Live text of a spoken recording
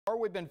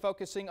We've been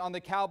focusing on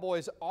the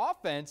Cowboys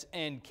offense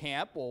in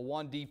camp. Well,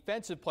 one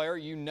defensive player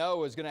you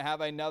know is going to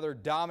have another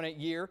dominant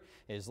year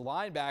is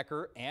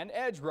linebacker and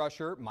edge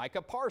rusher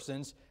Micah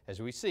Parsons, as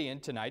we see in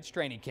tonight's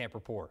training camp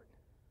report.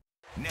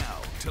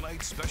 Now,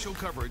 tonight's special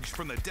coverage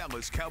from the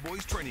Dallas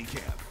Cowboys training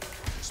camp.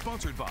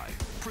 Sponsored by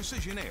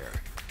Precision Air,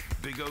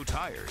 Big O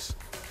Tires,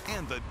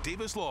 and the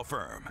Davis Law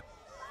Firm.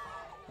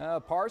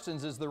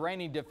 Parsons is the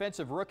reigning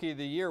Defensive Rookie of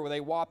the Year with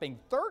a whopping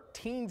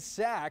 13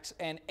 sacks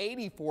and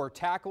 84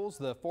 tackles.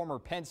 The former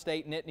Penn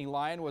State Nittany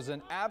Lion was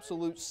an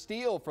absolute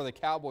steal for the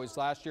Cowboys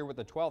last year with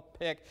the 12th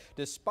pick,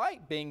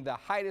 despite being the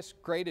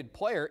highest graded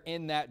player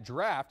in that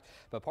draft.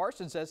 But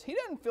Parsons says he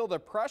doesn't feel the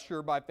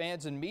pressure by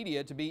fans and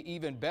media to be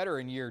even better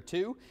in year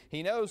two.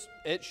 He knows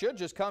it should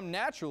just come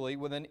naturally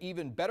with an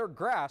even better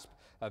grasp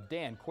of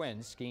Dan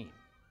Quinn's scheme.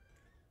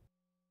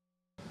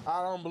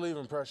 I don't believe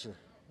in pressure.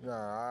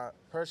 No,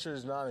 pressure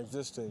is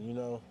non-existent, you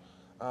know.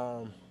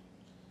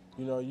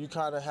 You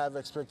kind of have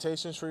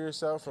expectations for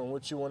yourself and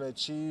what you want to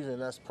achieve,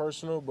 and that's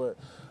personal, but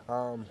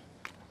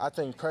I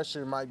think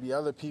pressure might be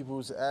other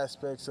people's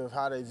aspects of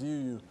how they view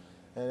you.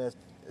 And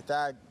if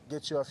that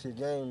gets you off your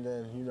game,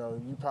 then,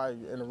 you're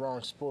probably in the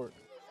wrong sport.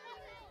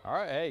 All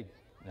right, hey,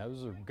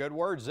 those are good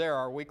words there.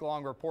 Our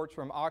week-long reports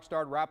from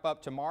Oxnard wrap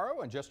up tomorrow.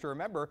 And just to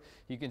remember,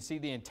 you can see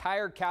the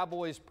entire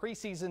Cowboys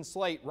preseason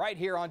slate right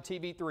here on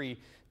TV3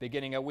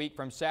 beginning a week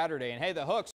from Saturday. And hey, the Hooks